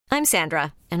I'm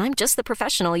Sandra, and I'm just the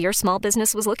professional your small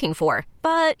business was looking for.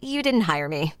 But you didn't hire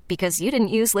me because you didn't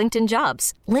use LinkedIn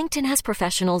Jobs. LinkedIn has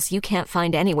professionals you can't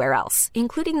find anywhere else,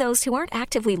 including those who aren't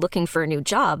actively looking for a new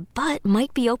job, but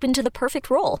might be open to the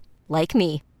perfect role, like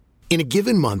me. In a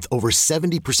given month, over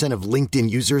 70% of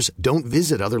LinkedIn users don't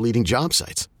visit other leading job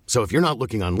sites. So if you're not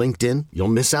looking on LinkedIn, you'll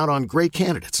miss out on great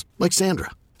candidates like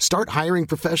Sandra. Start hiring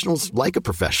professionals like a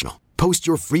professional. Post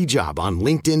your free job on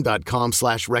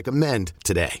linkedin.com/recommend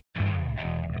today.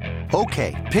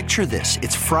 Okay, picture this.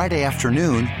 It's Friday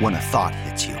afternoon when a thought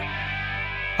hits you.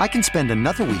 I can spend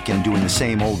another weekend doing the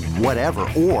same old whatever,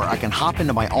 or I can hop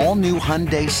into my all-new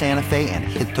Hyundai Santa Fe and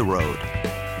hit the road.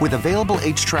 With available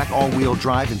H-Track all-wheel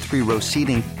drive and 3-row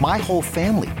seating, my whole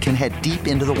family can head deep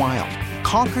into the wild.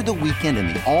 Conquer the weekend in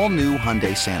the all-new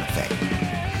Hyundai Santa Fe.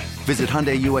 Visit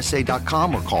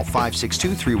HyundaiUSA.com or call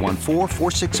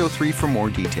 562-314-4603 for more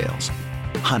details.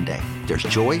 Hyundai, there's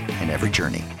joy in every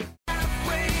journey.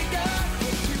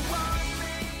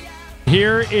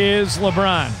 Here is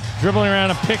LeBron dribbling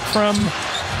around a pick from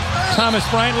Thomas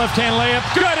Bryant, left-hand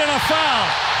layup, good, and a foul.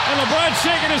 And LeBron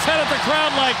shaking his head at the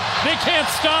crowd like, they can't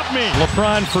stop me.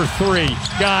 LeBron for three.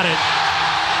 Got it.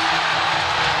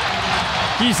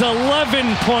 He's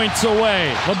 11 points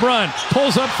away. LeBron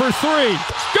pulls up for three.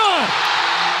 Good!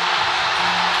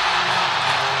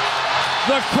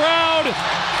 The crowd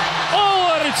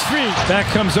all on its feet. Back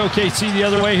comes OKC the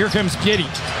other way. Here comes Giddey.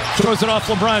 Throws it off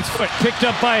LeBron's foot. Picked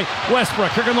up by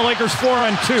Westbrook. Here come the Lakers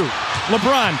 4-on-2.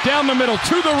 LeBron down the middle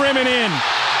to the rim and in.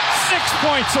 6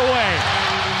 points away.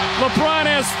 LeBron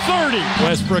has 30.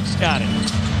 Westbrook's got it.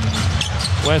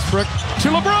 Westbrook to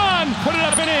LeBron. Put it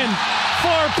up and in. 4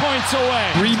 points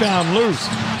away. Rebound loose.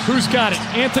 Who's got it?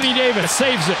 Anthony Davis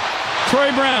saves it.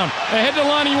 Troy Brown ahead to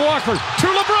Lonnie Walker. To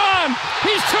LeBron.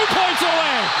 He's 2 points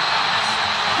away.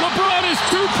 LeBron is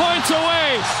 2 points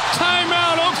away.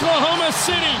 Timeout, Oklahoma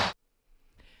City.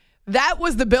 That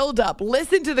was the buildup.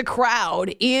 Listen to the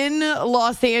crowd in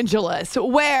Los Angeles,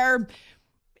 where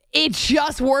it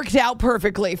just worked out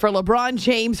perfectly for LeBron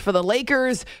James, for the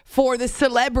Lakers, for the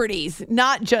celebrities,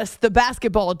 not just the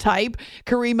basketball type,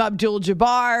 Kareem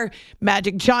Abdul-Jabbar,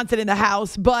 Magic Johnson in the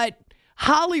house, but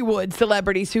Hollywood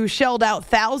celebrities who shelled out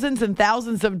thousands and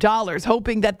thousands of dollars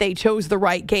hoping that they chose the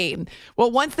right game.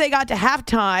 Well, once they got to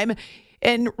halftime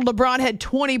and LeBron had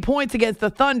 20 points against the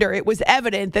Thunder, it was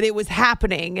evident that it was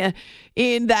happening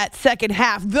in that second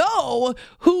half. Though,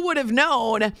 who would have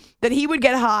known that he would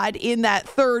get hot in that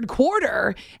third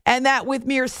quarter, and that with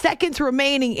mere seconds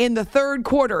remaining in the third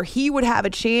quarter, he would have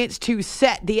a chance to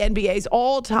set the NBA's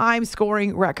all-time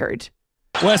scoring record.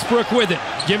 Westbrook with it.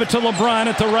 Give it to LeBron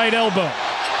at the right elbow.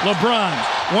 LeBron,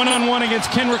 one-on-one against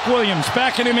Kenrich Williams,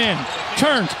 backing him in.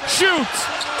 Turns, shoots,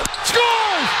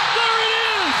 scores! There it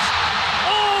is!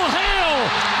 All hail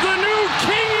the new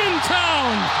king in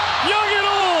town! Young and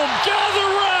old, gather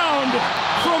round!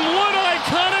 From one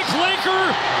iconic Laker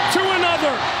to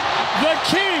another. The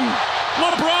king,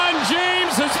 LeBron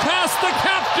James, has passed the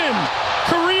captain,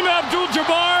 Kareem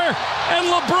Abdul-Jabbar, and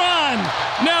LeBron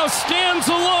now stands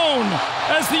alone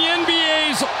as the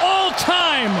NBA's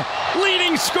all-time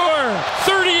leading scorer.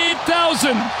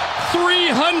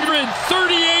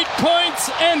 38,338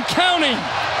 points and counting.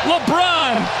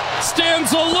 LeBron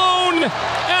stands alone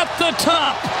at the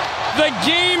top. The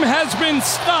game has been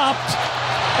stopped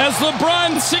as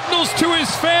LeBron signals to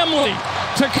his family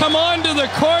to come onto the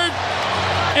court,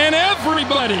 and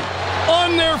everybody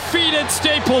on their feet at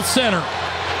Staples Center.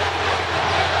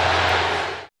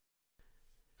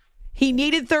 He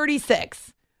needed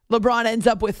 36. LeBron ends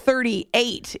up with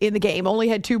 38 in the game, only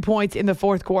had 2 points in the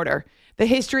fourth quarter. The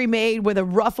history made with a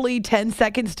roughly 10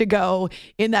 seconds to go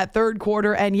in that third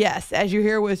quarter. And yes, as you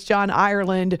hear with John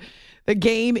Ireland, the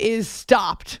game is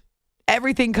stopped.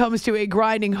 Everything comes to a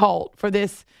grinding halt for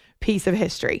this piece of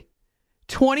history.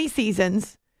 20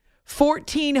 seasons,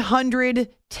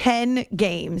 1,410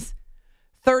 games,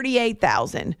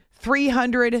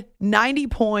 38,390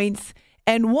 points,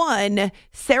 and one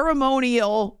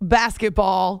ceremonial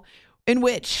basketball in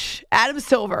which Adam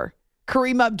Silver,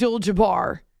 Kareem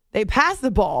Abdul-Jabbar, they passed the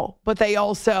ball, but they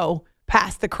also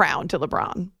passed the crown to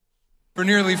LeBron. For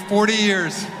nearly 40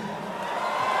 years,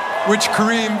 which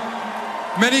Kareem,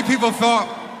 many people thought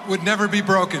would never be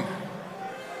broken.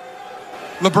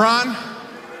 LeBron,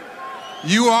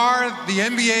 you are the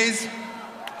NBA's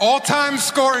all-time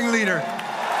scoring leader.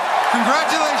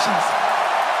 Congratulations.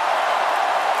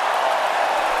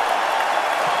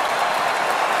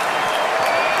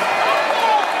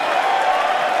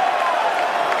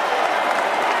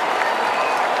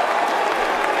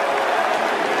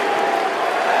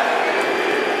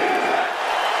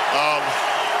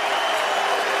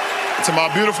 It's to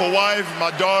my beautiful wife,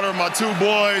 my daughter, my 2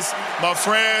 boys, my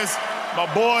friends,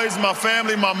 my boys, my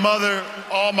family, my mother,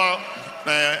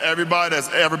 everybody that's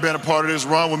ever been a part of this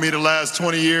run with me the last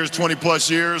 20 years, 20 plus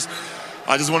years.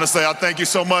 I just want to say I thank you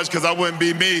so much, because I wouldn't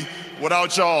be me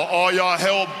without y'all. All y'all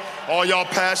help, all y'all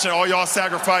passion, all y'all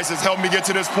sacrifices helped me get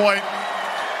to this point.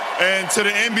 And to the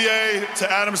NBA,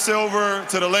 to Adam Silver,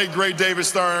 to the late, great David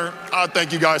Stern, I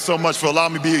thank you guys so much for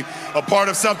allowing me to be a part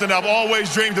of something I've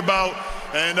always dreamed about.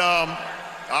 And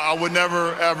I would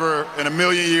never, ever in a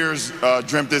million years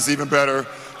dreamt this even better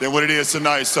than what it is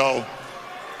tonight. So,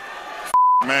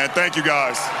 man, thank you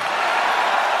guys.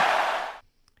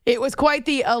 It was quite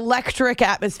the electric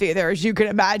atmosphere there, as you can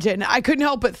imagine. I couldn't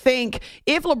help but think,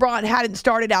 if LeBron hadn't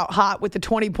started out hot with the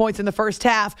 20 points in the first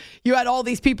half, you had all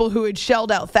these people who had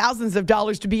shelled out thousands of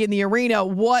dollars to be in the arena.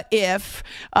 What if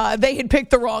they had picked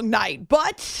the wrong night?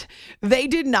 But they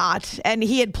did not, and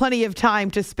he had plenty of time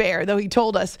to spare, though he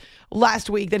told us last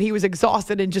week that he was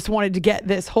exhausted and just wanted to get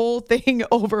this whole thing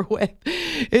over with.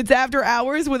 It's After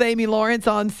Hours with Amy Lawrence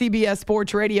on CBS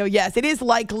Sports Radio. Yes, it is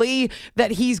likely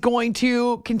that he's going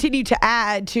to continue to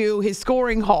add to his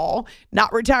scoring haul.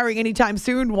 Not retiring anytime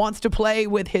soon, wants to play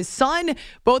with his son,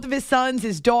 both of his sons,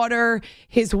 his daughter,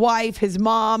 his wife, his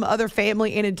mom, other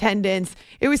family in attendance.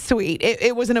 It was sweet.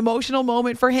 It was an emotional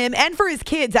moment for him and for his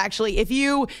kids, actually. If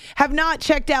you have not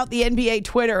checked out the NBA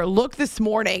Twitter, look this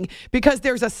morning, because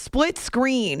there's a split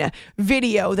screen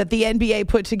video that the NBA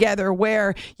put together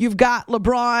where you've got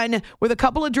LeBron with a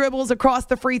couple of dribbles across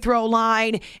the free throw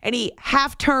line, and he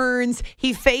half turns,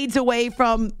 he fades away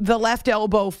from the left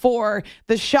elbow for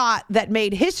the shot that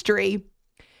made history.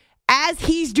 As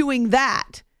he's doing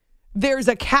that, there's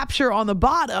a capture on the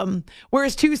bottom where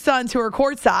his 2 sons, who are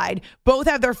courtside, both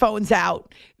have their phones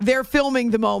out. They're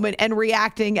filming the moment and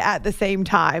reacting at the same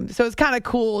time. So it's kind of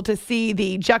cool to see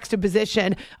the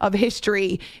juxtaposition of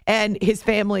history and his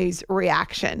family's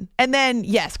reaction. And then,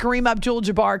 yes, Kareem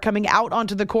Abdul-Jabbar coming out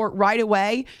onto the court right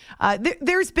away.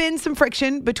 There's been some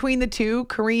friction between the two.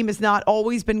 Kareem has not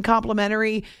always been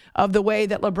complimentary of the way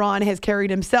that LeBron has carried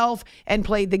himself and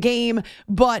played the game.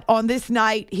 But on this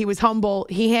night, he was humble.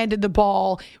 He handed the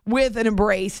ball with an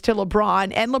embrace to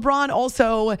LeBron. And LeBron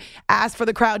also asked for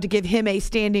the crowd to give him a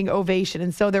standing ovation.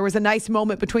 And so there was a nice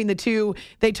moment between the two.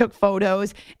 They took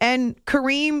photos. And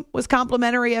Kareem was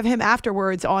complimentary of him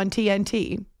afterwards on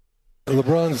TNT.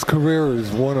 LeBron's career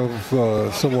is one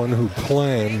of someone who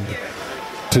planned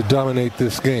to dominate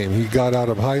this game. He got out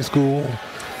of high school.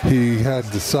 He had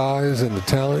the size and the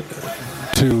talent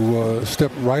to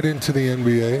step right into the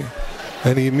NBA,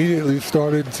 and he immediately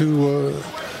started to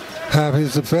have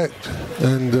his effect.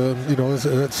 And,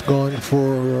 it's gone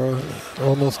for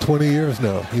almost 20 years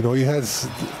now. You know, he has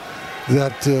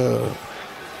that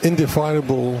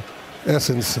indefinable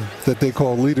essence that they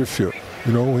call leadership.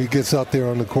 You know, he gets out there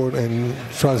on the court and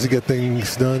tries to get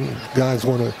things done. Guys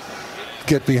want to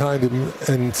get behind him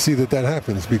and see that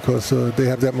happens because they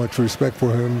have that much respect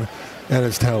for him and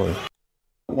his talent.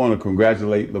 I want to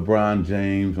congratulate LeBron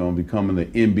James on becoming the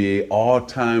NBA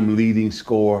all-time leading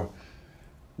scorer.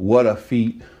 What a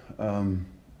feat.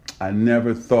 I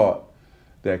never thought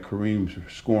that Kareem's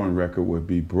scoring record would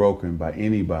be broken by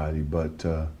anybody, but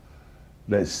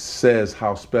that says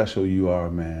how special you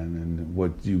are, man, and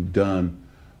what you've done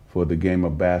for the game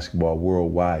of basketball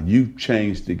worldwide. You've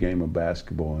changed the game of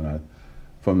basketball, and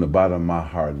from the bottom of my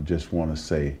heart, I just want to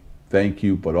say thank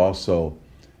you, but also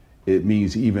it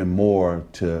means even more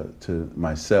to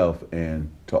myself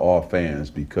and to all fans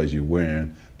because you're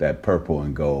wearing that purple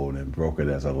and gold and broke it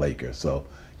as a Laker. So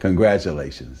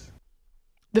congratulations.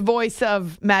 The voice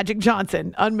of Magic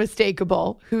Johnson,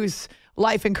 unmistakable, whose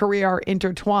life and career are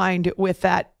intertwined with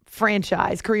that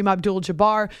franchise. Kareem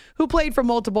Abdul-Jabbar, who played for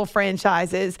multiple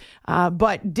franchises,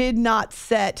 but did not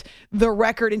set the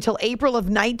record until April of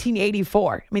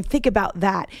 1984. I mean, think about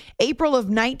that. April of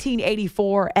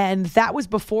 1984, and that was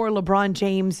before LeBron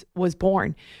James was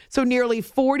born. So nearly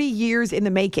 40 years in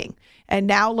the making. And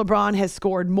now LeBron has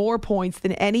scored more points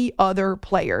than any other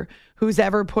player who's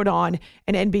ever put on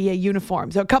an NBA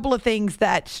uniform. So a couple of things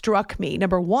that struck me.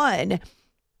 Number one,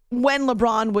 when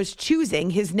LeBron was choosing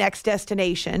his next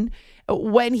destination,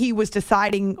 when he was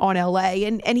deciding on LA,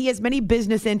 and he has many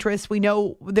business interests. We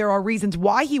know there are reasons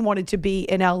why he wanted to be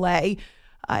in LA,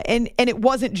 and it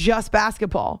wasn't just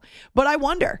basketball. But I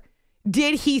wonder,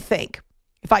 did he think,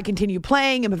 if I continue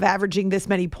playing, I'm averaging this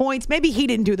many points, maybe he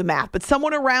didn't do the math, but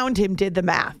someone around him did the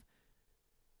math.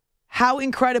 How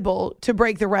incredible to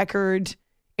break the record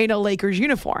in a Lakers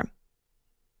uniform.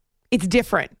 It's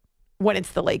different when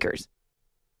it's the Lakers.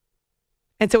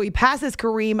 And so he passes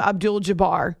Kareem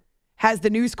Abdul-Jabbar, has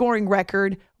the new scoring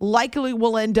record, likely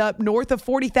will end up north of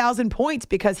 40,000 points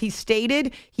because he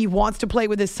stated he wants to play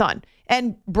with his son.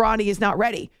 And Bronny is not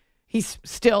ready. He's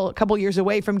still a couple years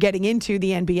away from getting into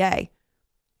the NBA.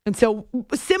 And so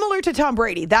similar to Tom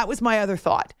Brady, that was my other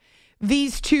thought.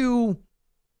 These two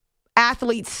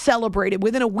athletes celebrated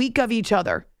within a week of each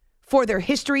other for their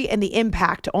history and the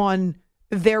impact on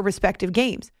their respective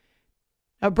games.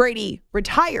 Now, Brady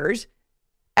retires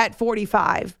at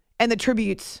 45 and the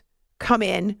tributes come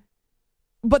in,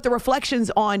 but the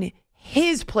reflections on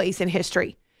his place in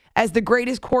history as the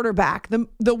greatest quarterback, the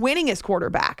winningest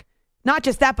quarterback, not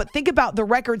just that, but think about the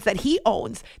records that he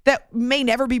owns that may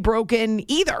never be broken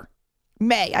either.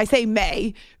 I say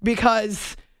may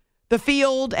because the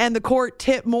field and the court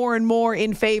tip more and more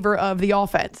in favor of the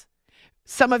offense.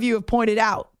 Some of you have pointed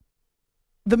out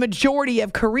the majority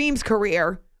of Kareem's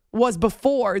career was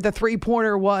before the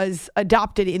three-pointer was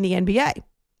adopted in the NBA.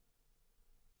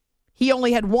 He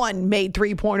only had one made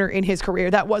three-pointer in his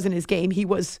career. That wasn't his game. He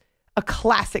was a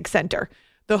classic center,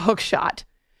 the hook shot.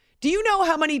 Do you know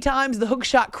how many times the hook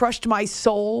shot crushed my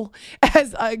soul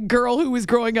as a girl who was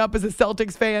growing up as a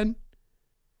Celtics fan?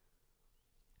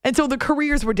 And so the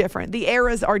careers were different. The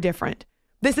eras are different.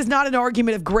 This is not an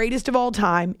argument of greatest of all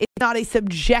time. It's not a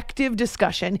subjective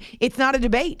discussion. It's not a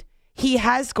debate. He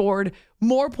has scored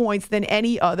more points than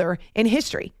any other in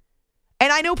history.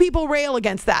 And I know people rail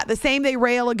against that. The same they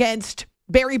rail against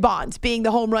Barry Bonds being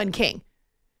the home run king.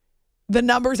 The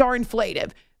numbers are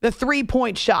inflated. The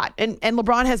three-point shot. And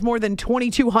LeBron has more than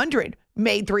 2,200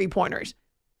 made three-pointers.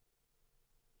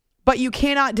 But you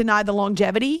cannot deny the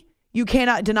longevity. You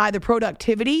cannot deny the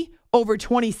productivity over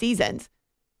 20 seasons.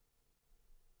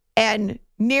 And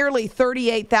nearly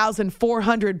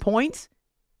 38,400 points.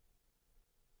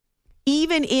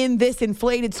 Even in this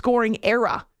inflated scoring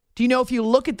era, do you know if you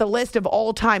look at the list of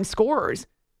all-time scorers,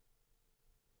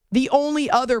 the only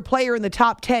other player in the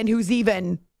top 10 who's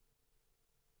even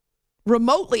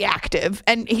remotely active,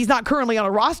 and he's not currently on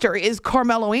a roster, is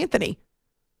Carmelo Anthony.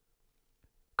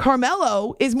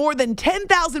 Carmelo is more than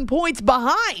 10,000 points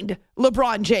behind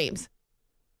LeBron James.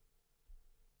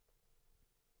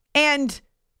 And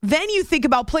then you think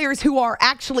about players who are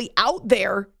actually out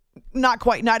there, not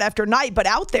quite night after night, but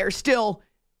out there still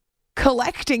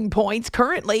collecting points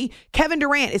currently. Kevin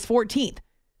Durant is 14th.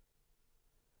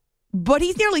 But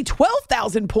he's nearly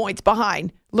 12,000 points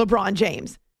behind LeBron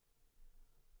James.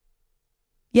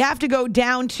 You have to go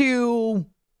down to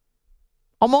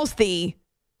almost the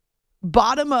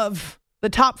bottom of the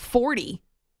top 40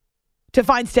 to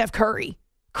find Steph Curry.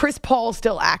 Chris Paul's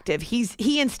still active.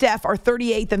 He and Steph are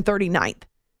 38th and 39th.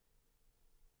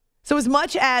 So as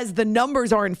much as the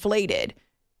numbers are inflated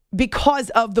because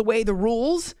of the way the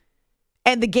rules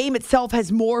and the game itself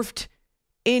has morphed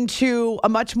into a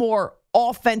much more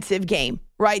offensive game,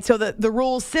 right? So the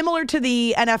rules similar to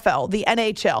the NFL, the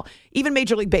NHL, even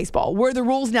Major League Baseball, where the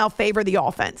rules now favor the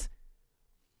offense.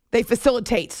 They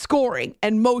facilitate scoring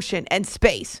and motion and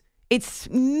space. It's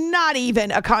not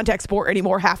even a contact sport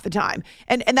anymore half the time.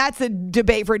 And that's a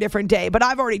debate for a different day. But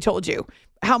I've already told you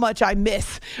how much I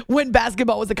miss when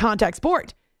basketball was a contact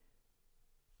sport.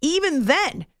 Even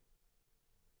then,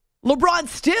 LeBron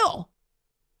still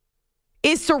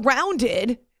is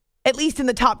surrounded, at least in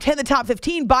the top 10, the top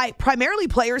 15, by primarily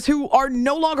players who are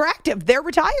no longer active. They're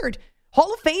retired.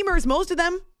 Hall of Famers, most of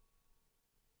them.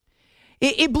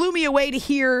 It blew me away to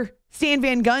hear Stan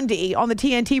Van Gundy on the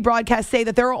TNT broadcast say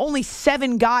that there are only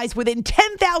 7 guys within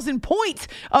 10,000 points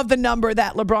of the number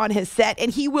that LeBron has set,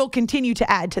 and he will continue to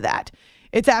add to that.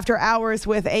 It's After Hours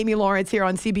with Amy Lawrence here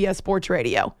on CBS Sports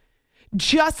Radio.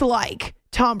 Just like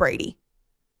Tom Brady,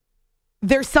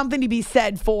 there's something to be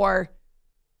said for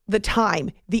the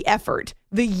time, the effort,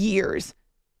 the years,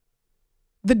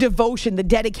 the devotion, the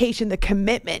dedication, the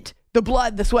commitment, the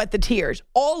blood, the sweat, the tears,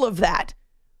 all of that.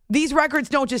 These records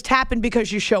don't just happen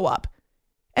because you show up.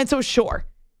 And so, sure,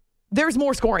 there's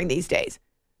more scoring these days.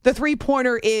 The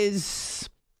three-pointer is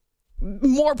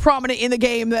more prominent in the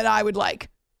game than I would like.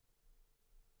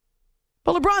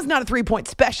 But LeBron's not a three-point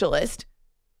specialist.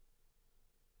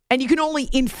 And you can only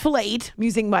inflate, I'm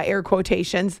using my air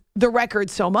quotations, the record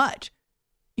so much.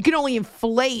 You can only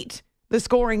inflate the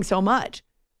scoring so much.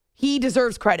 He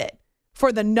deserves credit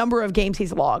for the number of games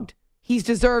he's logged. He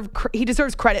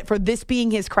deserves credit for this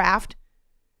being his craft,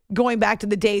 going back to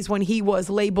the days when he was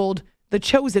labeled the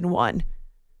chosen one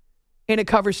in a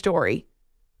cover story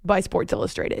by Sports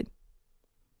Illustrated.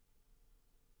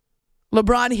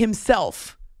 LeBron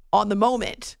himself on the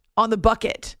moment, on the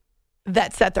bucket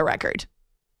that set the record.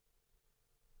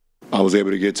 I was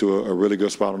able to get to a really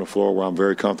good spot on the floor where I'm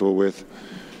very comfortable with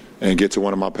and get to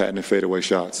one of my patented fadeaway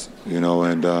shots,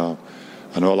 and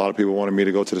I know a lot of people wanted me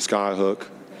to go to the sky hook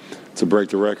to break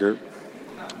the record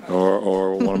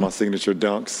or one of my signature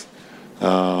dunks.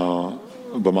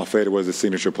 But my favorite was the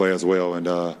signature play as well, and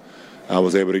I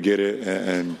was able to get it,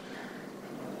 and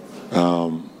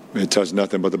it touched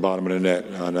nothing but the bottom of the net.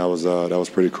 And that was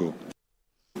pretty cool.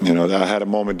 You know, I had a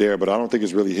moment there, but I don't think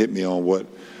it's really hit me on what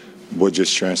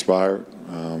just transpired.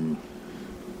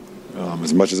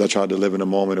 As much as I tried to live in the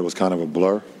moment, it was kind of a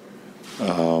blur.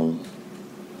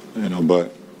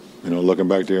 But looking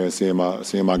back there and seeing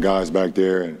my guys back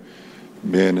there and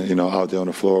being out there on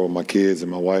the floor with my kids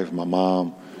and my wife and my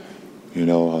mom, and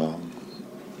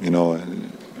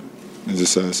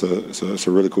it's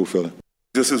a really cool feeling.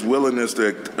 Just his willingness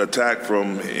to attack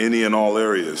from any and all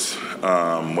areas,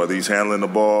 whether he's handling the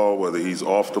ball, whether he's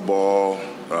off the ball,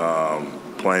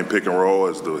 playing pick and roll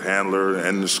as the handler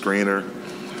and the screener,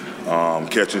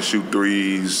 catch and shoot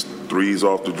threes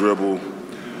off the dribble,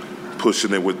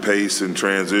 pushing it with pace and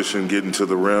transition, getting to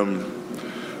the rim.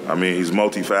 I mean, he's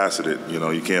multifaceted.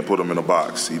 You can't put him in a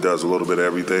box. He does a little bit of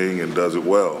everything and does it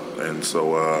well. And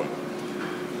so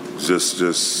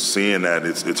just seeing that,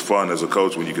 it's fun as a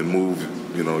coach when you can move,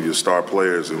 your star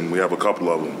players. And we have a couple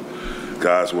of them,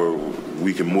 guys where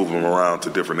we can move them around to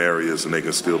different areas and they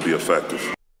can still be effective.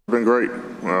 It's been great.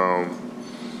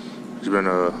 He's been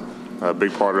a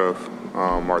big part of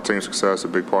our team's success, a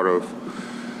big part of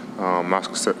my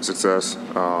success.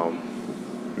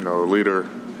 Leader,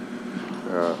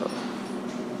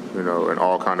 in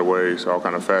all kind of ways, all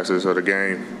kind of facets of the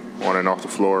game, on and off the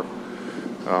floor.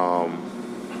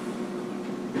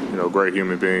 Great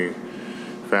human being,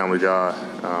 family guy,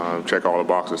 check all the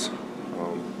boxes.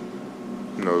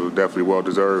 Definitely well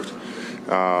deserved.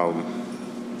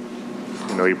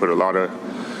 He put a lot of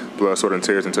blood, sweat, and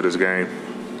tears into this game.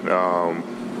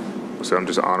 So I'm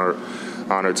just honored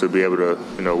to be able to,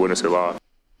 witness it live.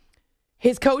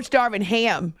 His coach, Darvin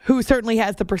Ham, who certainly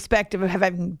has the perspective of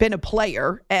having been a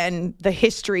player and the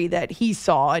history that he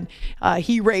saw. And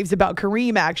he raves about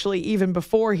Kareem, actually, even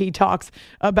before he talks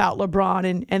about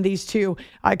LeBron and these two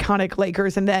iconic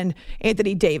Lakers. And then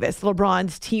Anthony Davis,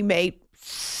 LeBron's teammate.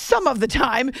 Some of the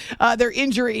time, their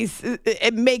injuries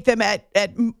make them at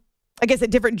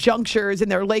different junctures in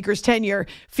their Lakers tenure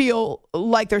feel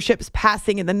like their ship's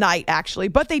passing in the night, actually.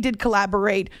 But they did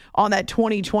collaborate on that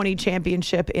 2020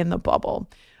 championship in the bubble.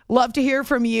 Love to hear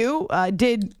from you.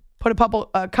 Did put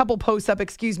a couple posts up,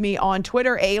 on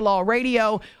Twitter, A-Law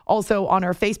Radio, also on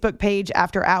our Facebook page,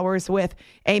 After Hours with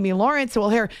Amy Lawrence. So we'll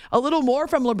hear a little more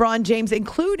from LeBron James,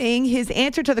 including his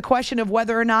answer to the question of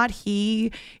whether or not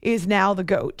he is now the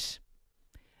GOAT.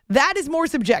 That is more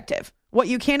subjective. What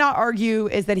you cannot argue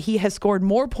is that he has scored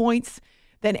more points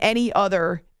than any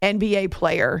other NBA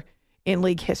player in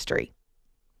league history.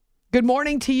 Good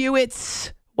morning to you.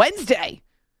 It's Wednesday,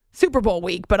 Super Bowl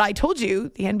week, but I told you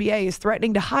the NBA is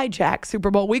threatening to hijack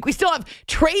Super Bowl week. We still have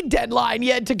trade deadline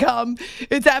yet to come.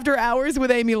 It's After Hours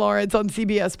with Amy Lawrence on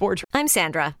CBS Sports. I'm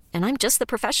Sandra, and I'm just the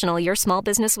professional your small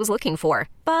business was looking for.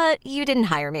 But you didn't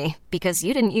hire me because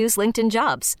you didn't use LinkedIn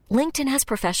Jobs. LinkedIn has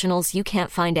professionals you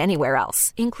can't find anywhere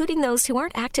else, including those who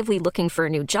aren't actively looking for a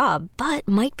new job, but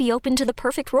might be open to the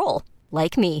perfect role,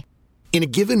 like me. In a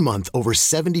given month, over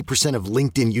 70% of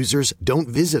LinkedIn users don't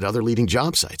visit other leading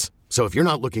job sites. So if you're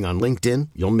not looking on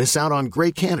LinkedIn, you'll miss out on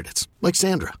great candidates like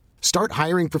Sandra. Start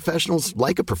hiring professionals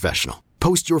like a professional.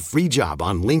 Post your free job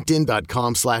on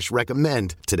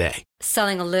linkedin.com/recommend today.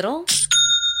 Selling a little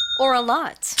or a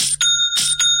lot?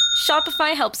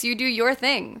 Shopify helps you do your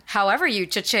thing, however you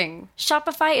cha-ching.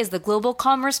 Shopify is the global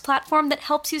commerce platform that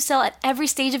helps you sell at every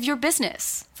stage of your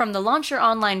business. From the launch your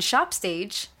online shop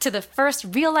stage, to the first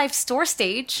real-life store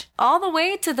stage, all the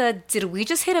way to the did we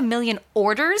just hit 1 million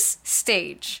orders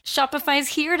stage. Shopify's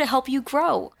here to help you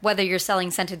grow. Whether you're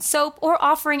selling scented soap or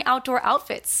offering outdoor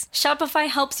outfits, Shopify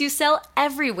helps you sell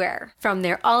everywhere. From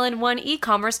their all-in-one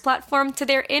e-commerce platform to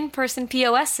their in-person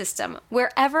POS system,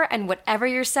 wherever and whatever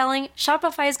you're selling,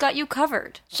 Shopify's got you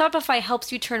covered. Shopify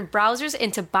helps you turn browsers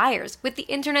into buyers with the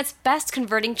internet's best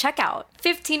converting checkout.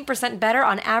 15% better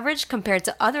on average compared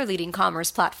to other leading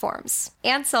commerce platforms.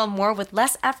 And sell more with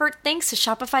less effort thanks to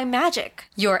Shopify Magic,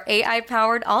 your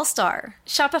AI-powered all-star.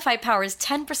 Shopify powers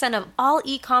 10% of all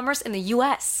e-commerce in the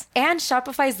U.S. And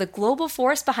Shopify is the global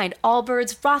force behind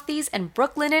Allbirds, Rothy's, and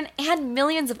Brooklinen, and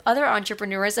millions of other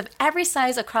entrepreneurs of every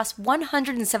size across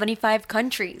 175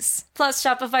 countries. Plus,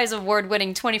 Shopify's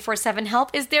award-winning 24/7 help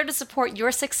is there to support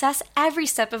your success every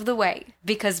step of the way.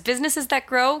 Because businesses that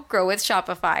grow, grow with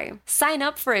Shopify. Sign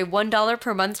up for a $1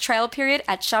 per month trial period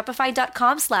at at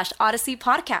shopify.com/Odyssey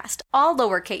Podcast, all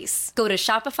lowercase. Go to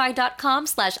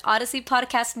shopify.com/Odyssey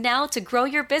Podcast now to grow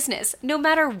your business, no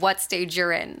matter what stage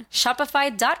you're in.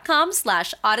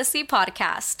 Shopify.com/Odyssey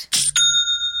Podcast.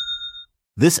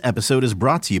 This episode is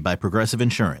brought to you by Progressive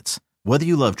Insurance. Whether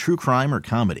you love true crime or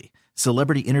comedy,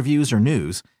 celebrity interviews or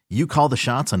news, you call the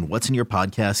shots on what's in your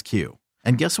podcast queue.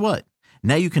 And guess what?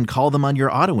 Now you can call them on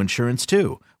your auto insurance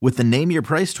too with the Name Your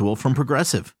Price tool from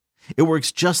Progressive. It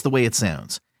works just the way it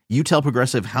sounds. You tell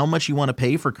Progressive how much you want to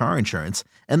pay for car insurance,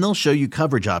 and they'll show you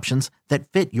coverage options that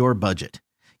fit your budget.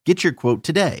 Get your quote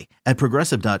today at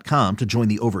Progressive.com to join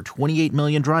the over 28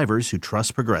 million drivers who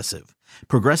trust Progressive.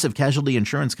 Progressive Casualty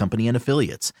Insurance Company and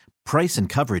Affiliates. Price and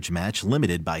coverage match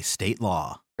limited by state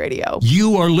law. Radio.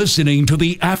 You are listening to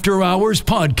the After Hours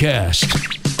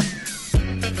Podcast.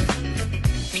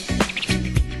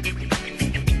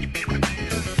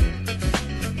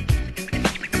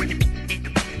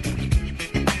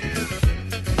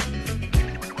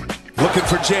 Looking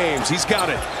for James. He's got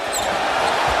it.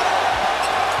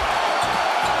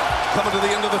 Coming to the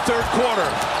end of the third quarter.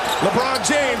 LeBron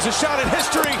James, a shot at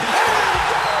history. And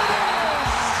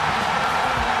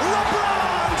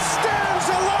LeBron stands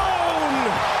alone.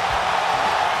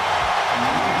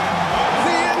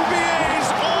 The NBA's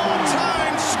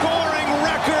all-time scoring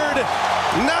record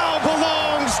now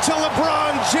belongs to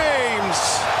LeBron James.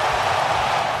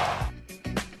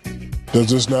 Does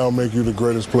this now make you the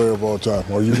greatest player of all time?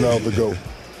 Are you now the GOAT?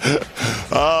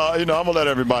 I'm gonna let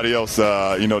everybody else,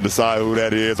 decide who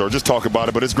that is, or just talk about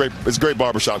it. But it's great. It's great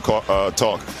barbershop talk.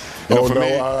 I want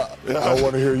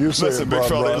to hear you say it,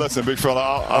 Bron. Listen, big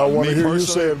fella. I want to hear you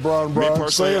say it, Bron.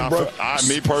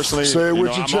 Me personally, say it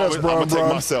with your chest, Bron. I'm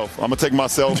gonna take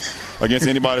myself against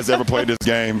anybody that's ever played this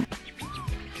game.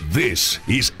 This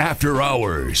is After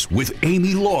Hours with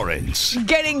Amy Lawrence.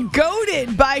 Getting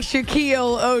goated by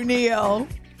Shaquille O'Neal,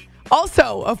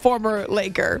 also a former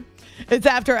Laker. It's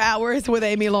After Hours with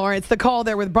Amy Lawrence. The call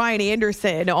there with Brian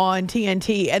Anderson on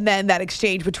TNT, and then that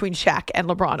exchange between Shaq and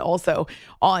LeBron also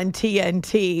on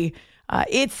TNT.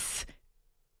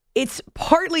 It's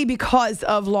partly because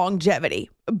of longevity,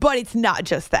 but it's not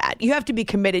just that. You have to be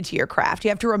committed to your craft. You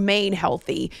have to remain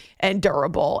healthy and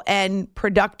durable and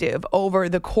productive over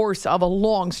the course of a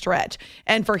long stretch.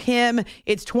 And for him,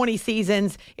 it's 20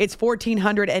 seasons. It's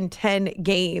 1,410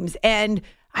 games. And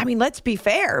I mean, let's be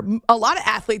fair. A lot of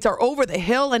athletes are over the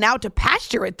hill and out to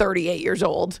pasture at 38 years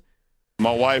old.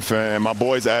 My wife and my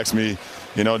boys asked me,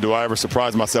 do I ever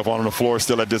surprise myself on the floor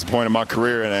still at this point in my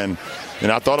career? And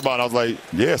I thought about it. I was like,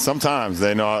 yeah, sometimes.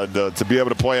 To be able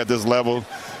to play at this level,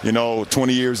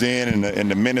 20 years in, and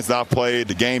the minutes I've played,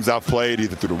 the games I've played,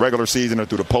 either through the regular season or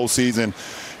through the postseason,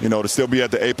 to still be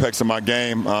at the apex of my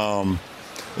game,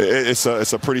 it's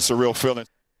a pretty surreal feeling.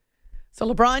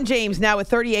 So LeBron James now with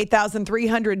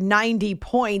 38,390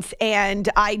 points. And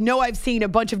I know I've seen a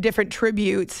bunch of different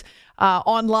tributes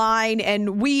online.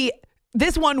 And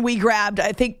this one we grabbed,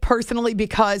 I think, personally,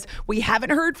 because we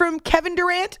haven't heard from Kevin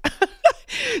Durant.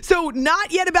 So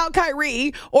not yet about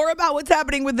Kyrie or about what's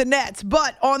happening with the Nets.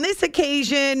 But on this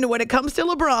occasion, when it comes to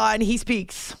LeBron, he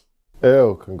speaks.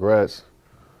 Congrats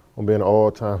on being an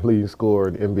all-time leading scorer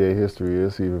in NBA history.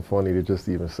 It's even funny to just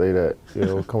even say that,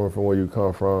 coming from where you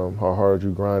come from, how hard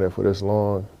you grinded for this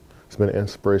long. It's been an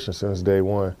inspiration since day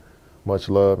one. Much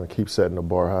love, and keep setting the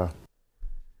bar high.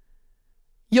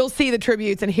 You'll see the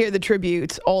tributes and hear the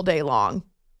tributes all day long.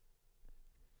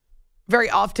 Very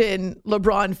often,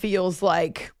 LeBron feels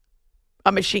like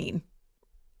a machine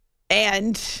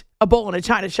and a bull in a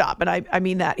china shop. And I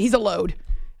mean that. He's a load.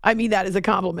 I mean that as a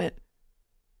compliment.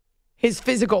 His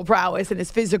physical prowess and his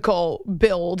physical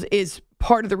build is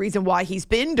part of the reason why he's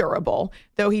been durable,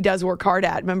 though he does work hard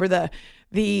at. Remember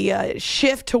the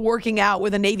shift to working out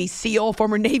with a Navy SEAL,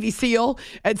 former Navy SEAL,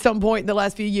 at some point in the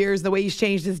last few years, the way he's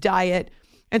changed his diet.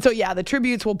 And so, yeah, the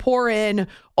tributes will pour in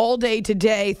all day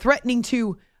today, threatening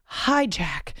to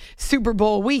hijack Super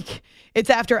Bowl week. It's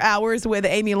After Hours with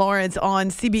Amy Lawrence on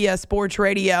CBS Sports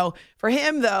Radio. For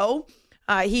him, though,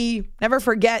 he never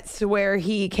forgets where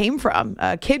he came from.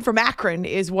 A kid from Akron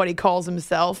is what he calls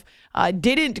himself.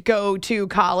 Didn't go to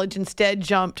college, instead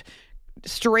jumped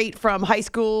straight from high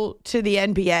school to the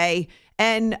NBA.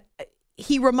 And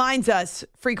he reminds us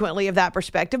frequently of that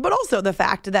perspective, but also the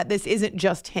fact that this isn't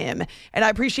just him. And I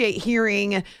appreciate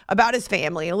hearing about his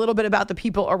family, a little bit about the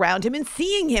people around him, and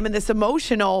seeing him in this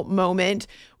emotional moment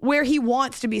where he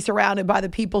wants to be surrounded by the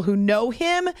people who know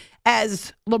him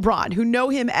as LeBron, who know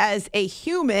him as a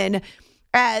human,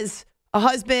 as a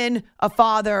husband, a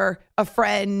father, a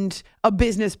friend, a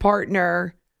business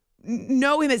partner,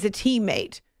 know him as a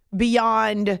teammate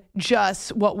beyond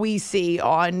just what we see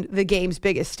on the game's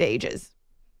biggest stages.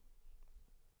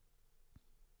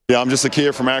 Yeah, I'm just a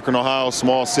kid from Akron, Ohio,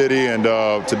 small city, and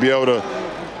to be able to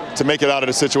make it out of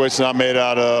the situation I made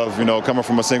out of, coming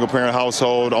from a single-parent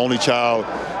household, only child,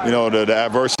 the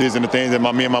adversities and the things that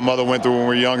me and my mother went through when we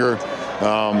were younger,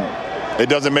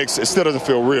 it still doesn't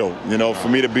feel real, for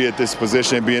me to be at this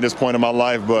position, be at this point in my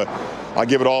life, but I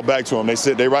give it all back to them.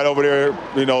 They right over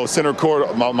there, center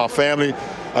court, my family.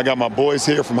 I got my boys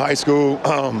here from high school.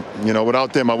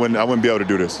 Without them, I wouldn't be able to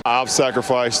do this. I've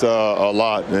sacrificed a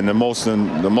lot, and the most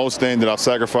thing that I've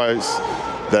sacrificed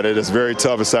that it is very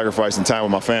tough is sacrificing time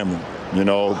with my family.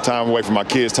 Time away from my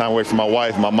kids, time away from my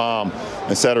wife, my mom,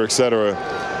 et cetera, et cetera.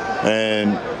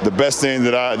 And the best thing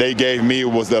that they gave me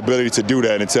was the ability to do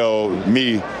that and tell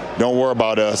me, don't worry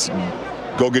about us.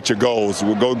 Go get your goals.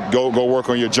 Go work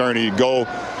on your journey. Go,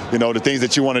 the things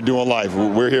that you want to do in life.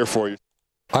 We're here for you.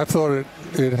 I thought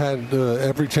it had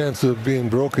every chance of being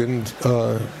broken.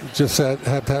 Just had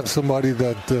to have somebody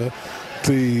that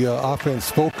the offense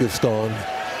focused on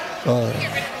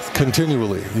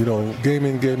continually. Game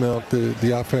in, game out,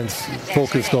 the offense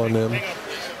focused on them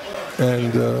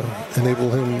and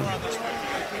enable him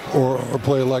or a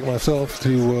player like myself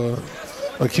to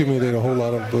accumulate a whole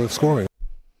lot of scoring.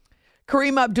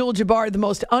 Kareem Abdul-Jabbar, the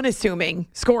most unassuming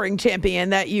scoring champion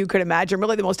that you could imagine,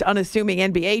 really the most unassuming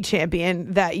NBA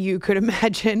champion that you could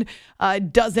imagine,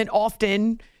 doesn't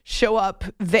often show up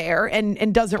there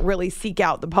and doesn't really seek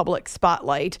out the public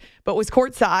spotlight, but was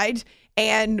courtside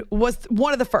and was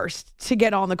one of the first to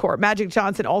get on the court. Magic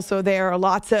Johnson also there.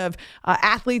 Lots of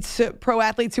athletes, pro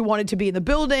athletes who wanted to be in the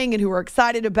building and who were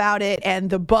excited about it. And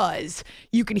the buzz,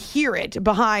 you can hear it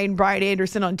behind Brian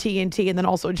Anderson on TNT and then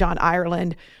also John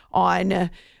Ireland on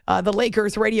the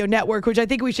Lakers radio network, which I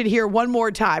think we should hear one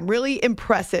more time. Really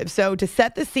impressive. So to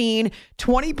set the scene,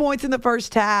 20 points in the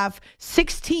first half,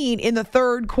 16 in the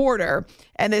third quarter.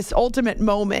 And this ultimate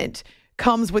moment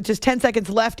comes with just 10 seconds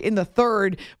left in the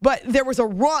third, but there was a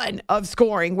run of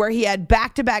scoring where he had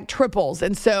back-to-back triples,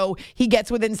 and so he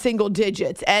gets within single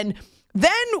digits. And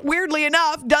then, weirdly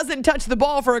enough, doesn't touch the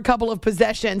ball for a couple of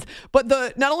possessions, but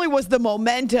not only was the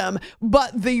momentum,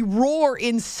 but the roar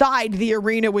inside the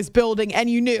arena was building, and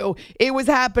you knew it was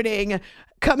happening.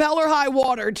 Come hell or high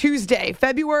water, Tuesday,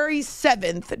 February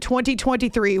 7th,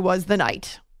 2023 was the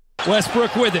night.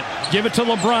 Westbrook with it. Give it to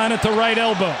LeBron at the right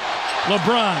elbow.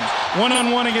 LeBron,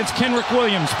 one-on-one against Kenrich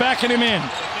Williams, backing him in.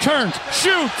 Turns,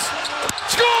 shoots,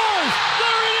 scores!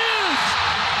 There it is!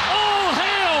 All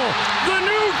hail the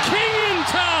new king in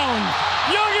town!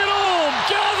 Young and old,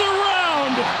 gather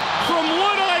round from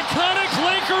one iconic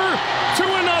Laker to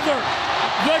another.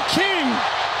 The king,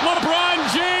 LeBron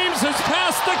James, has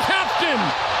passed the captain,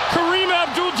 Kareem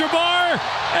Abdul-Jabbar,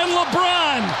 and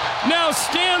LeBron now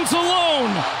stands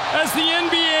alone as the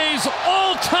NBA's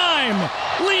all-time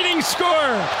leading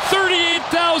scorer,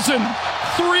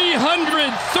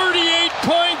 38,338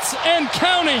 points and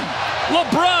counting.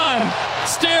 LeBron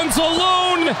stands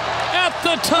alone at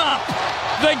the top.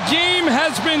 The game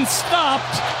has been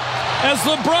stopped as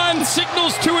LeBron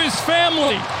signals to his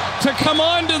family to come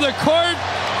onto the court,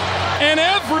 and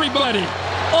everybody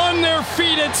on their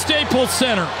feet at Staples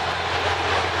Center.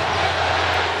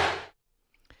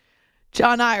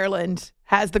 John Ireland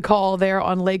has the call there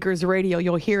on Lakers radio.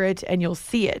 You'll hear it and you'll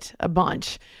see it a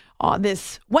bunch on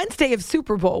this Wednesday of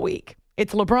Super Bowl week.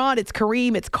 It's LeBron, it's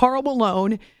Kareem, it's Karl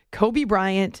Malone, Kobe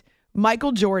Bryant,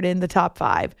 Michael Jordan, the top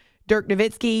five, Dirk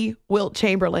Nowitzki, Wilt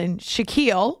Chamberlain,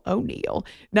 Shaquille O'Neal,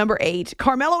 number 8,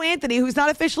 Carmelo Anthony, who's not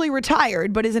officially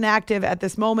retired but is inactive at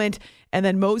this moment, and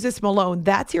then Moses Malone.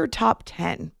 That's your top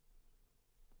 10.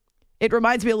 It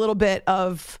reminds me a little bit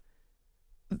of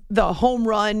the home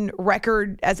run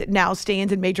record as it now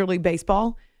stands in Major League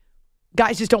Baseball.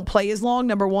 Guys just don't play as long,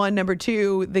 number one. Number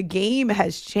two, the game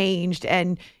has changed,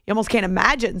 and you almost can't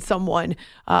imagine someone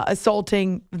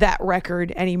assaulting that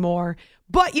record anymore.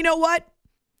 But you know what?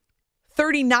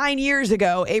 39 years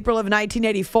ago, April of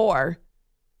 1984,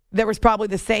 there was probably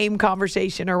the same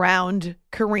conversation around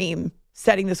Kareem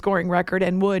setting the scoring record,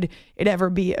 and would it ever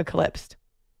be eclipsed?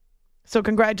 So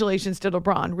congratulations to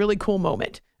LeBron. Really cool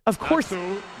moment. Of course. Not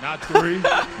 2, not 3,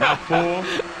 not 4,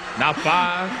 not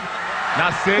 5,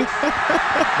 not 6,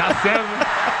 not 7.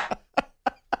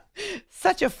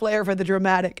 Such a flair for the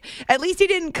dramatic. At least he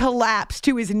didn't collapse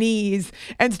to his knees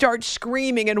and start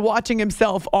screaming and watching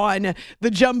himself on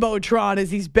the Jumbotron as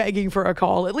he's begging for a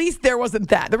call. At least there wasn't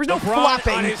that. There was no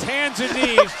flopping. On his hands and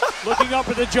knees, looking up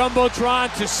at the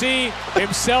Jumbotron to see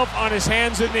himself on his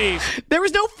hands and knees. There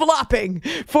was no flopping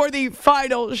for the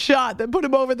final shot that put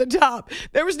him over the top.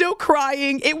 There was no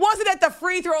crying. It wasn't at the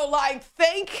free throw line.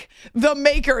 Thank the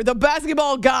maker, the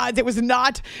basketball gods. It was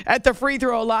not at the free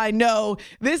throw line. No,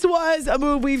 this was a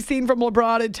move we've seen from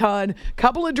LeBron a ton.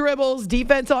 Couple of dribbles,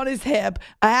 defense on his hip,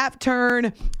 a half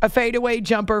turn, a fadeaway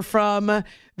jumper from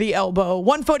the elbow.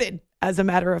 One-footed, as a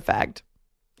matter of fact.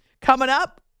 Coming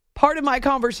up, part of my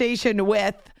conversation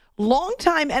with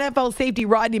longtime NFL safety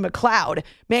Rodney McLeod.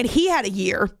 Man, he had a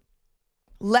year.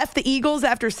 Left the Eagles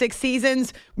after 6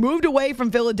 seasons, moved away from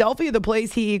Philadelphia, the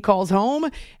place he calls home,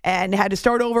 and had to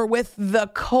start over with the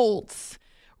Colts.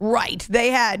 Right. They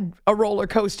had a roller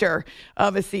coaster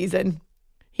of a season.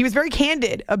 He was very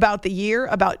candid about the year,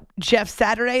 about Jeff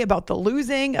Saturday, about the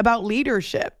losing, about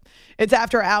leadership. It's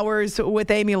After Hours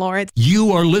with Amy Lawrence.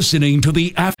 You are listening to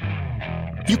the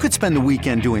You could spend the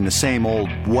weekend doing the same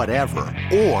old whatever,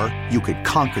 or you could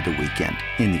conquer the weekend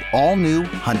in the all-new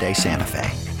Hyundai Santa Fe.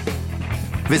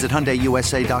 Visit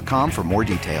HyundaiUSA.com for more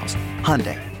details.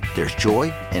 Hyundai, there's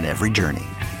joy in every journey.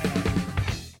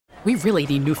 We really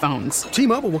need new phones.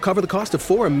 T-Mobile will cover the cost of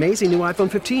 4 amazing new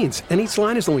iPhone 15s, and each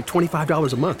line is only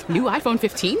 $25 a month. New iPhone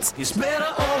 15s? It's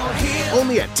better over here.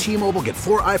 Only at T-Mobile, get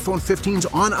 4 iPhone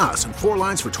 15s on us and 4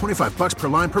 lines for $25 per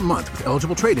line per month with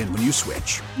eligible trade-in when you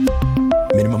switch.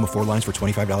 Minimum of 4 lines for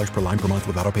 $25 per line per month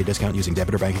with autopay discount using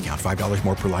debit or bank account. $5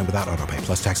 more per line without autopay,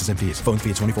 plus taxes and fees. Phone fee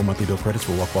at 24 monthly bill credits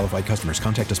for well-qualified customers.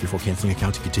 Contact us before canceling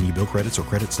account to continue bill credits or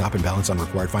credit stop and balance on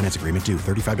required finance agreement due.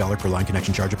 $35 per line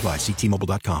connection charge applies. See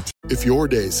T-Mobile.com. If your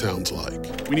day sounds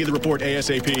like We need the report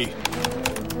ASAP.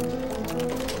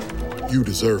 you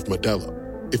deserve Modelo.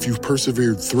 If you've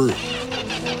persevered through,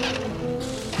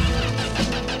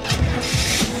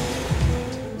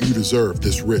 you deserve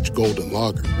this rich golden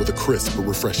lager with a crisp but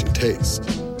refreshing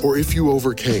taste. Or if you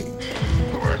overcame. 2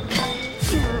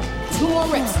 more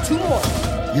reps, 2 more.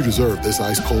 You deserve this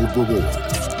ice-cold reward.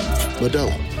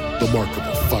 Modelo, the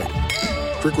Remarkable Fighter.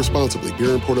 Drink responsibly.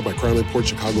 Beer imported by Crown Imports,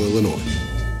 Chicago, Illinois.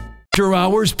 After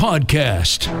Hours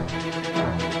Podcast.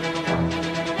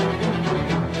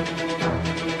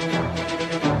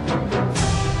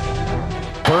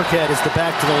 Burkhead is the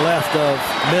back to the left of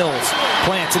Mills.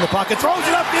 Plants in the pocket, throws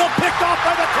it upfield, picked off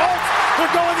by the Colts. They're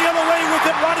going the other way with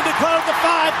it. Rodney McLeod at the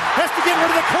 5, has to get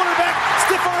rid of the quarterback.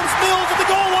 Stiff arms Mills at the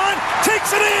goal line,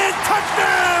 takes it in,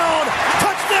 touchdown!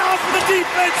 Touchdown for the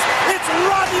defense. It's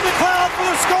Rodney McLeod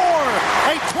for the score.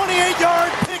 A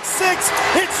 28-yard pick six.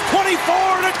 It's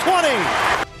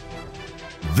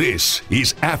 24-20. This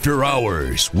is After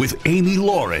Hours with Amy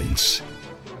Lawrence.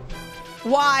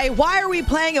 Why are we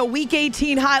playing a Week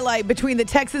 18 highlight between the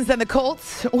Texans and the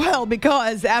Colts? Well,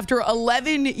 because after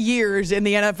 11 years in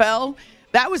the NFL,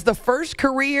 that was the first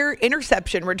career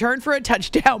interception returned for a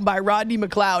touchdown by Rodney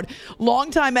McLeod,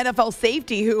 longtime NFL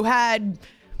safety who had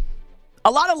a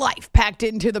lot of life packed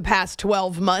into the past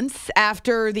 12 months.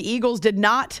 After the Eagles did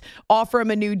not offer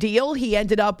him a new deal, he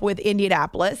ended up with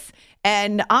Indianapolis.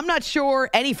 And I'm not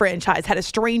sure any franchise had a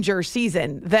stranger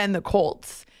season than the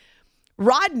Colts.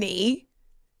 Rodney,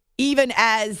 even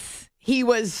as he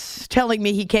was telling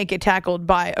me he can't get tackled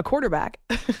by a quarterback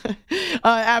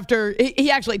after he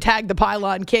actually tagged the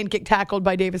pylon, can't get tackled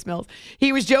by Davis Mills.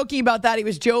 He was joking about that. He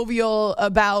was jovial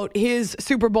about his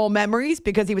Super Bowl memories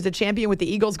because he was a champion with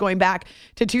the Eagles going back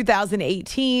to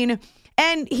 2018.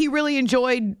 And he really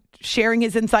enjoyed sharing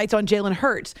his insights on Jalen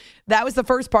Hurts. That was the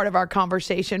first part of our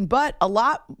conversation, but a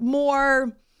lot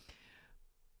more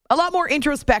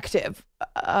introspective,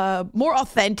 more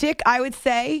authentic, I would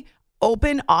say,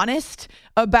 open, honest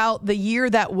about the year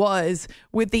that was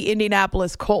with the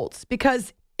Indianapolis Colts,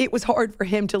 because it was hard for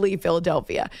him to leave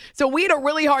Philadelphia. So we had a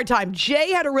really hard time.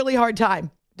 Jay had a really hard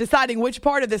time deciding which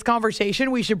part of this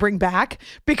conversation we should bring back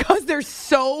because there's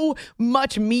so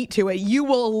much meat to it. You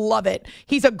will love it.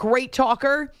 He's a great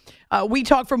talker. We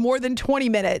talk for more than 20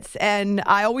 minutes, and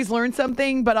I always learn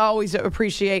something, but I always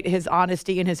appreciate his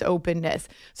honesty and his openness.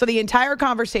 So the entire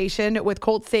conversation with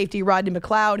Colts safety Rodney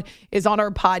McLeod is on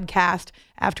our podcast,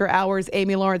 After Hours,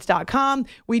 AmyLawrence.com.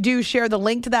 We do share the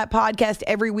link to that podcast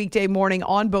every weekday morning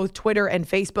on both Twitter and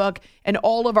Facebook, and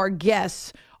all of our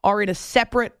guests are in a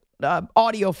separate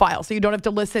audio file, so you don't have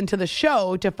to listen to the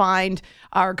show to find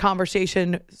our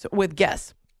conversation with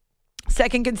guests.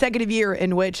 Second consecutive year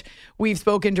in which we've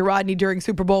spoken to Rodney during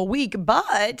Super Bowl week,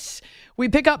 but we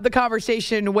pick up the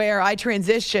conversation where I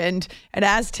transitioned and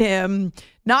asked him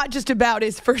not just about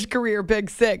his first career Big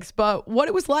Six, but what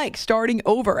it was like starting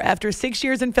over after 6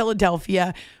 years in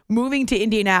Philadelphia, moving to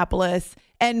Indianapolis,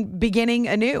 and beginning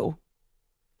anew.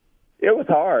 It was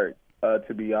hard,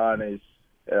 to be honest.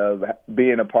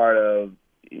 Being a part of,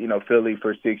 Philly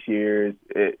for 6 years,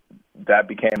 that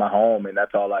became my home, and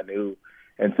that's all I knew.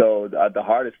 And so the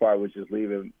hardest part was just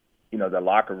leaving, the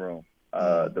locker room,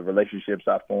 the relationships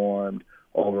I formed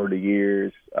over the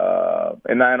years.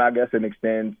 And then I guess it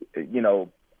extends,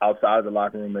 outside of the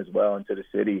locker room as well into the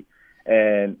city.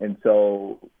 And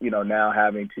so, now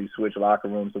having to switch locker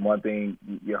rooms, the one thing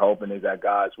you're hoping is that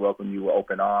guys welcome you with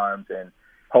open arms, and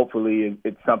hopefully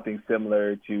it's something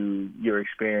similar to your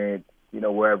experience,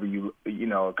 wherever you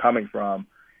are coming from.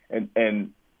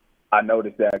 And I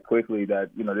noticed that quickly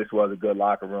that, this was a good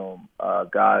locker room.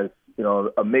 Guys,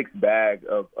 a mixed bag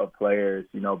of players,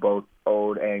 both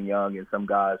old and young, and some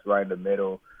guys right in the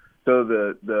middle. So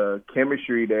the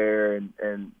chemistry there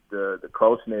and the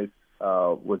closeness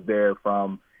was there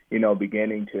from,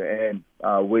 beginning to end,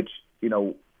 which,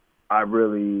 I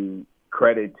really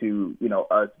credit to,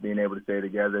 us being able to stay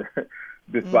together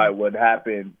despite what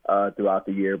happened throughout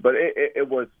the year. But it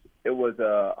was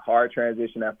a hard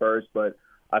transition at first, but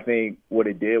I think what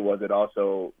it did was it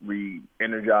also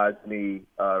re-energized me,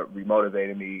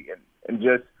 remotivated me, and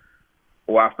just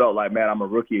where I felt like, man, I'm a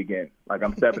rookie again. Like,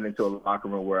 I'm stepping into a locker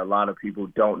room where a lot of people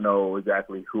don't know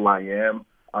exactly who I am.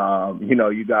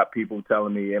 You got people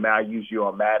telling me, man, I used you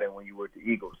on Madden when you were at the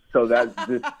Eagles. So that's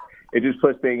just it just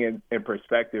puts things in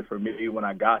perspective for me when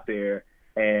I got there.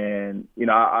 And,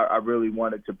 I really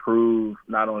wanted to prove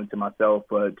not only to myself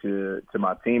but to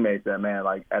my teammates that, man,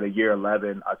 like at a year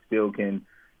 11, I still can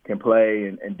play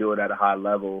and do it at a high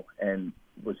level, and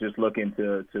was just looking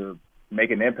to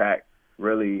make an impact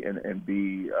really and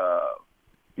be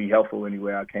helpful any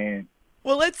way I can.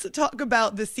 Well, let's talk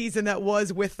about the season that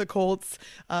was with the Colts,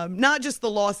 not just the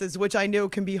losses, which I know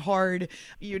can be hard.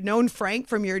 You've known Frank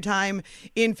from your time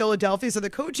in Philadelphia, so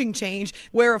the coaching change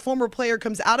where a former player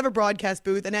comes out of a broadcast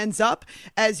booth and ends up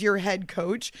as your head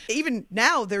coach. Even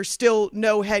now, there's still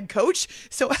no head coach.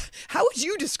 So how would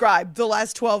you describe the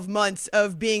last 12 months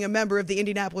of being a member of the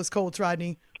Indianapolis Colts,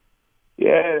 Rodney?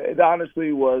 Yeah, it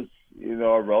honestly was,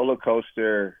 a roller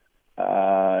coaster.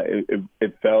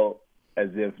 It felt as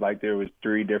if like there was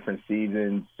 3 different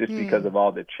seasons just because of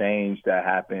all the change that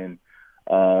happened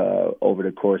over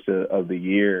the course of the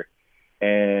year.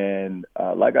 And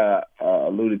like I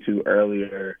alluded to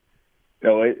earlier,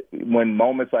 when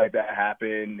moments like that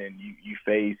happen and you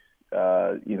face,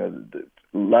 the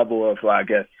level of, I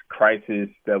guess, crisis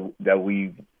that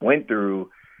we went through,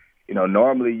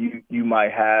 normally you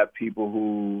might have people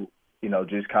who,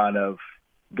 just kind of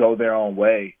go their own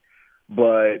way.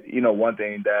 But, one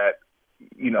thing that,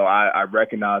 I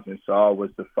recognized and saw was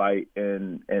the fight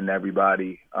in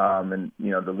everybody. And,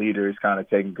 the leaders kind of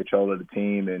taking control of the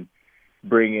team and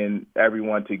bringing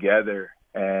everyone together,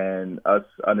 and us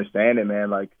understanding, man,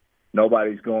 like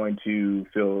nobody's going to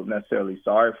feel necessarily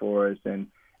sorry for us. And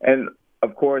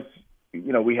of course,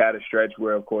 we had a stretch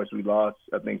where, of course, we lost,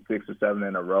 I think, 6 or 7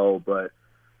 in a row. But,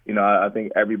 I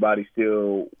think everybody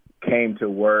still came to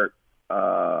work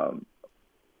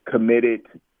committed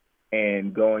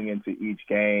and going into each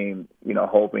game,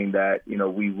 hoping that,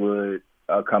 we would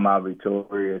come out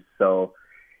victorious. So,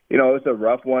 it's a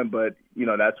rough one, but,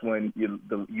 that's when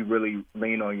you really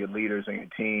lean on your leaders and your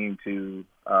team to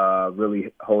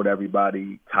really hold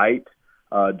everybody tight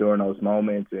during those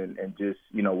moments and just,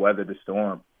 weather the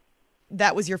storm.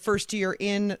 That was your first year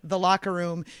in the locker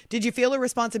room. Did you feel a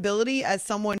responsibility as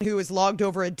someone who has logged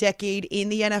over a decade in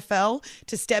the NFL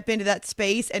to step into that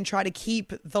space and try to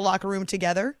keep the locker room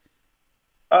together?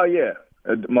 Oh, yeah,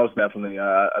 most definitely.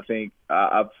 I think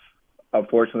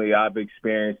unfortunately, I've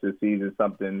experienced this season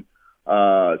something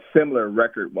similar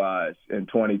record-wise in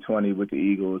 2020 with the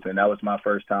Eagles, and that was my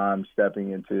first time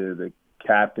stepping into the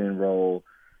captain role,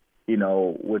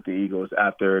 with the Eagles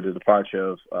after the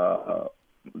departure of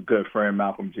good friend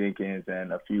Malcolm Jenkins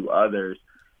and a few others.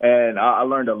 And I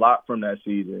learned a lot from that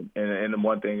season. And the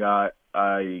one thing I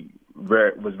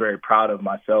was very proud of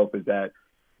myself is that,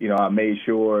 I made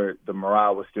sure the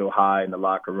morale was still high in the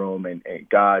locker room and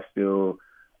guys still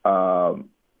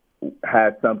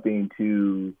had something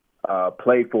to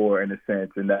play for in a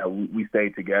sense, and that we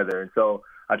stayed together. And so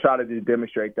I try to just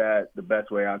demonstrate that the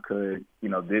best way I could,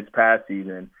 this past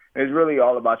season. And it's really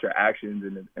all about your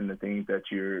actions and the things that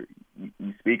you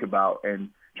speak about, and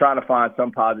trying to find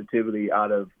some positivity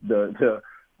out of the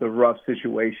rough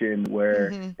situation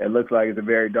where it looks like it's a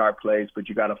very dark place, but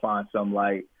you got to find some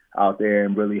light out there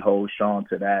and really hold strong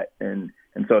to that. And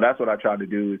so that's what I try to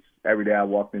do. Is every day I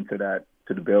walked into the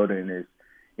building is,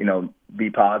 be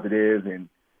positive and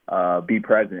be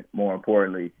present, more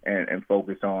importantly, and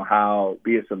focus on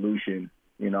be a solution,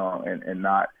 and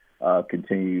not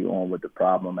continue on with the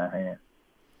problem at hand.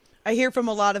 I hear from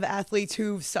a lot of athletes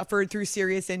who've suffered through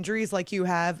serious injuries like you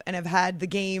have and have had the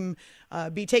game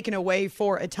be taken away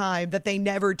for a time that they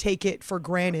never take it for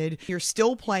granted. You're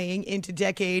still playing into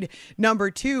decade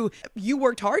number 2. You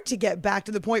worked hard to get back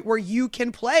to the point where you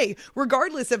can play.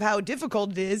 Regardless of how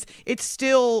difficult it is, it's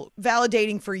still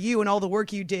validating for you and all the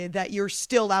work you did that you're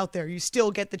still out there. You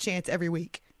still get the chance every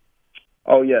week.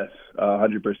 Oh, yes,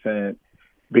 100%.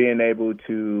 Being able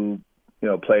to,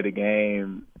 play the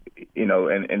game,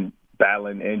 and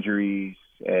battling injuries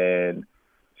and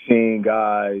seeing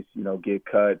guys, get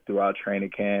cut throughout training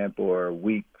camp or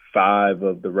week 5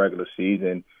 of the regular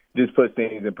season just puts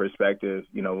things in perspective.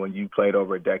 When you played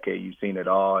over a decade, you've seen it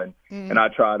all. And I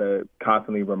try to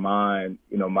constantly remind,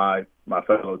 my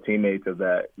fellow teammates of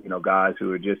that, guys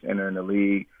who are just entering the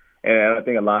league. And I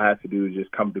think a lot has to do with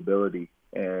just comfortability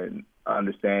and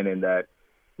understanding that,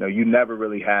 you never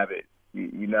really have it.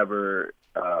 You're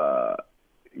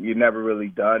never really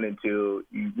done until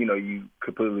you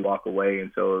completely walk away.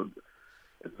 And so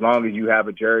as long as you have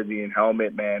a jersey and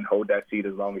helmet, man, hold that seat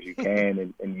as long as you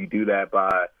can. And you do that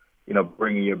by,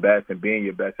 bringing your best and being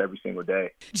your best every single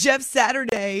day. Jeff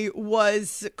Saturday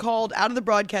was called out of the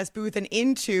broadcast booth and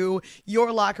into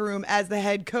your locker room as the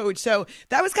head coach. So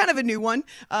that was kind of a new one.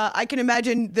 I can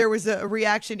imagine there was a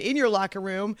reaction in your locker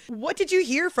room. What did you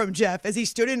hear from Jeff as he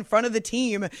stood in front of the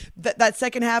team that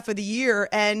second half of the year,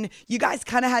 and you guys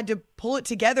kind of had to pull it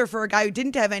together for a guy who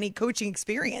didn't have any coaching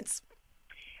experience?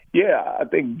 Yeah, I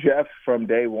think Jeff from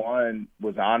day one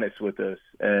was honest with us,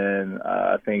 and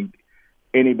I think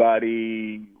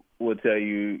anybody will tell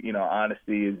you,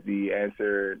 honesty is the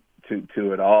answer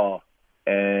to it all.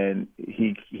 And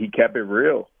he kept it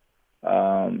real.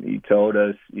 He told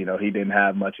us, he didn't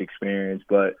have much experience,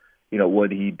 but, what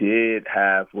he did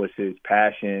have was his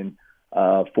passion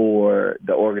for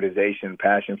the organization,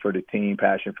 passion for the team,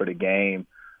 passion for the game.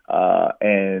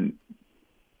 And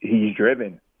he's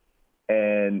driven.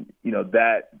 And,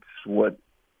 that's what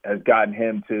has gotten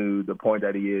him to the point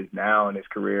that he is now in his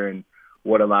career, and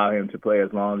what allowed him to play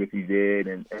as long as he did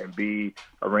and be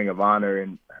a Ring of Honor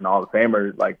and Hall of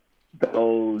Famer. Like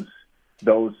those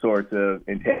sorts of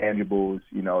intangibles,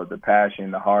 the passion,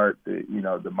 the heart,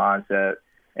 the mindset,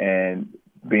 and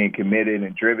being committed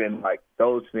and driven, like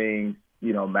those things,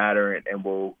 matter and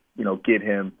will, get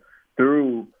him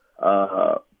through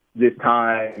this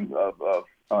time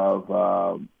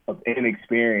of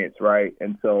inexperience, right?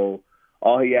 And so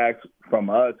all he asked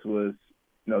from us was,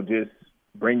 just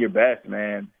bring your best,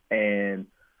 man, and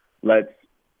let's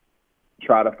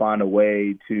try to find a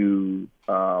way to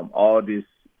all this,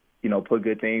 put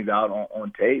good things out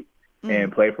on tape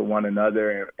and play for one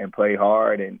another and play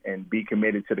hard and be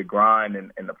committed to the grind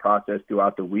and the process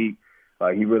throughout the week.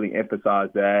 He really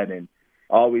emphasized that and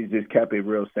always just kept it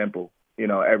real simple,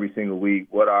 every single week,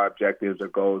 what our objectives or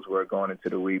goals were going into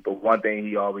the week. But one thing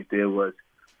he always did was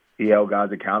he held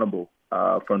guys accountable.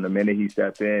 From the minute he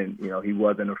stepped in, he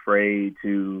wasn't afraid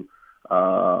to,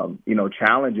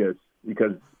 challenge us,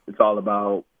 because it's all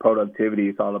about productivity.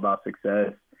 It's all about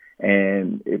success.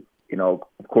 And if,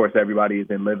 of course, everybody has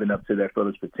been living up to their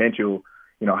fullest potential.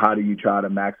 How do you try to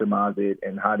maximize it,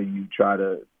 and how do you try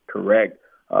to correct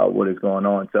what is going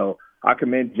on? So I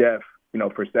commend Jeff,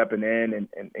 for stepping in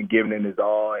and giving it his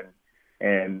all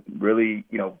and really,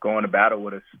 going to battle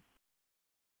with us.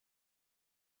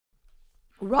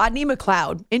 Rodney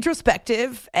McLeod,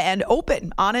 introspective and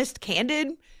open, honest, candid.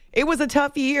 It was a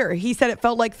tough year. He said it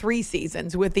felt like 3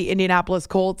 seasons with the Indianapolis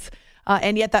Colts,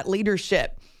 and yet that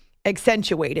leadership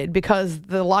accentuated because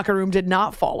the locker room did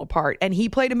not fall apart. And he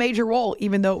played a major role,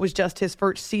 even though it was just his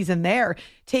first season there,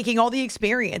 taking all the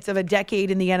experience of a decade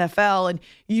in the NFL and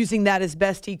using that as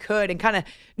best he could and kind of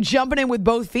jumping in with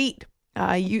both feet.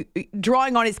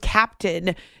 Drawing on his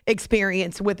captain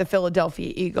experience with the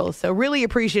Philadelphia Eagles. So really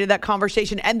appreciated that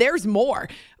conversation. And there's more.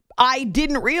 I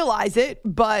didn't realize it,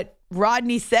 but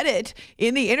Rodney said it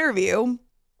in the interview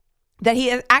that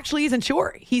he actually isn't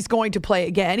sure he's going to play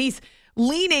again. He's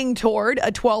leaning toward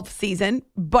a 12th season,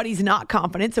 but he's not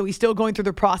confident. So he's still going through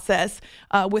the process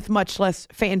with much less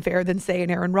fanfare than, say,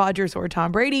 an Aaron Rodgers or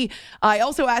Tom Brady. I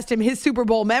also asked him his Super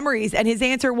Bowl memories, and his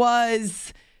answer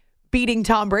was beating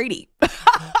Tom Brady.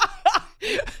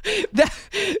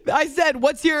 I said,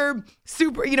 what's your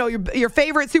your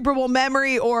favorite Super Bowl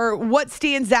memory, or what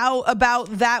stands out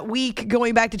about that week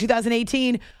going back to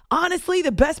 2018? Honestly,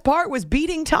 the best part was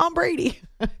beating Tom Brady.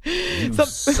 You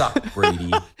suck,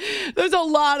 Brady. There's a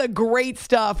lot of great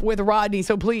stuff with Rodney,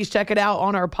 so please check it out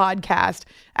on our podcast,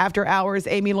 After Hours,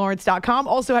 AmyLawrence.com.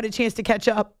 Also had a chance to catch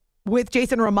up with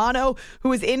Jason Romano,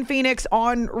 who is in Phoenix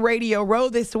on Radio Row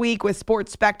this week with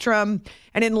Sports Spectrum.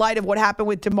 And in light of what happened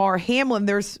with Damar Hamlin,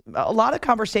 there's a lot of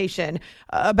conversation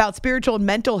about spiritual and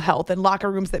mental health in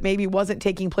locker rooms that maybe wasn't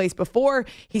taking place before.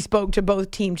 He spoke to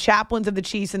both team chaplains of the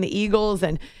Chiefs and the Eagles,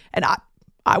 and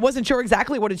I wasn't sure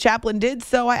exactly what a chaplain did,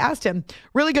 so I asked him.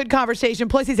 Really good conversation.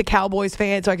 Plus, he's a Cowboys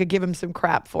fan, so I could give him some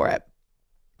crap for it.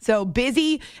 So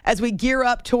busy as we gear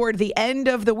up toward the end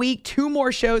of the week. 2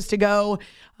 more shows to go.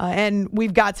 And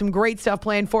we've got some great stuff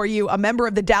planned for you. A member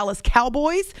of the Dallas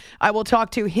Cowboys. I will talk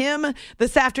to him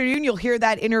this afternoon. You'll hear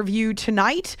that interview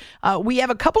tonight. We have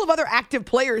a couple of other active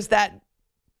players that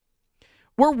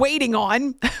we're waiting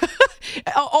on.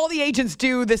 All the agents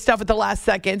do this stuff at the last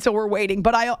second, so we're waiting.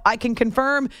 But I can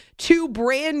confirm 2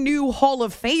 brand new Hall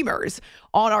of Famers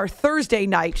on our Thursday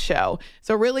night show.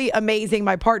 So really amazing.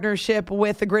 My partnership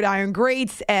with the Gridiron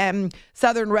Greats and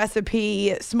Southern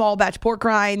Recipe Small Batch Pork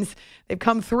Rinds. They've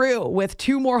come through with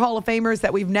 2 more Hall of Famers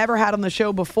that we've never had on the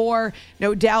show before.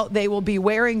 No doubt they will be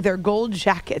wearing their gold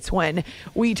jackets when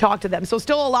we talk to them. So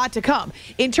still a lot to come.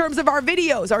 In terms of our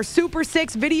videos, our Super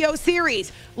 6 video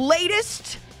series,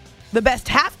 latest, the best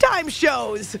halftime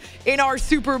shows in our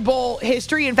Super Bowl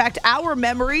history. In fact, our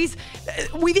memories.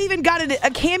 We've even got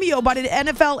a cameo by an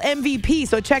NFL MVP.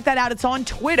 So check that out. It's on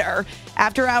Twitter,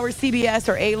 After Hours CBS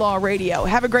or A-Law Radio.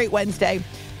 Have a great Wednesday.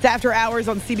 It's After Hours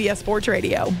on CBS Sports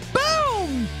Radio.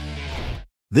 Boom!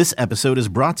 This episode is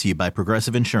brought to you by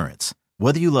Progressive Insurance.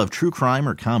 Whether you love true crime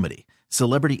or comedy,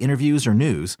 celebrity interviews or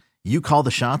news, you call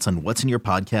the shots on what's in your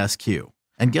podcast queue.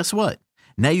 And guess what?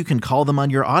 Now you can call them on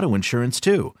your auto insurance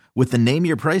too with the Name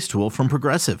Your Price tool from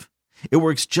Progressive. It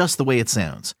works just the way it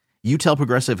sounds. You tell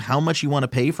Progressive how much you want to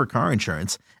pay for car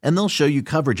insurance, and they'll show you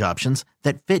coverage options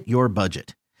that fit your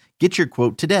budget. Get your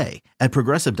quote today at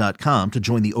Progressive.com to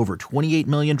join the over 28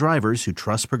 million drivers who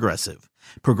trust Progressive.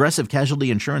 Progressive Casualty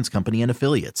Insurance Company and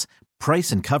Affiliates.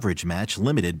 Price and coverage match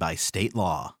limited by state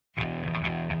law.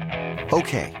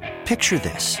 Okay, picture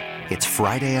this. It's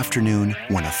Friday afternoon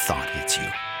when a thought hits you.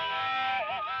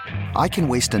 I can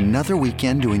waste another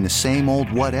weekend doing the same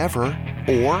old whatever,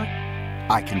 or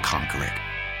I can conquer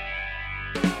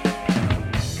it.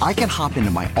 I can hop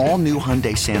into my all-new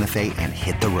Hyundai Santa Fe and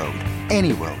hit the road.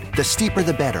 Any road. The steeper,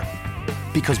 the better.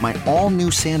 Because my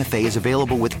all-new Santa Fe is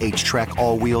available with H-Track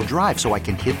all-wheel drive, so I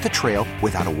can hit the trail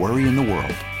without a worry in the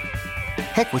world.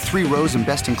 Heck, with 3 rows and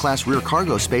best-in-class rear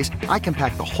cargo space, I can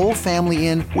pack the whole family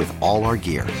in with all our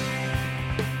gear.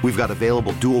 We've got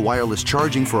available dual wireless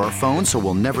charging for our phones, so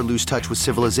we'll never lose touch with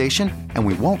civilization, and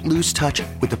we won't lose touch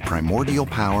with the primordial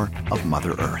power of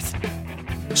Mother Earth.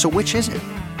 So which is it?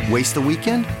 Waste the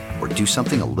weekend or do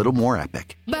something a little more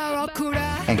epic?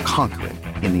 And conquer it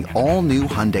in the all-new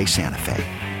Hyundai Santa Fe.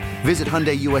 Visit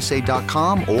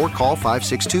HyundaiUSA.com or call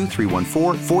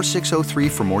 562-314-4603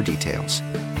 for more details.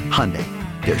 Hyundai,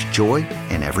 there's joy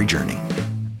in every journey.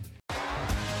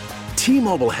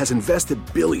 T-Mobile has invested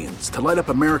billions to light up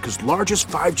America's largest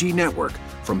 5G network,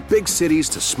 from big cities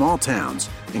to small towns,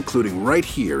 including right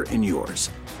here in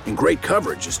yours. And great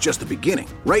coverage is just the beginning.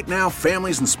 Right now,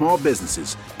 families and small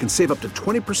businesses can save up to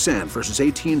 20% versus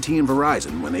AT&T and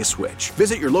Verizon when they switch.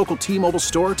 Visit your local T-Mobile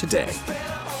store today.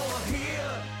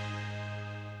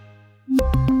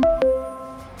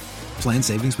 Plan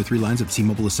savings with 3 lines of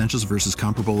T-Mobile Essentials versus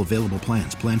comparable available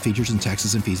plans. Plan features and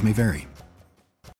taxes and fees may vary.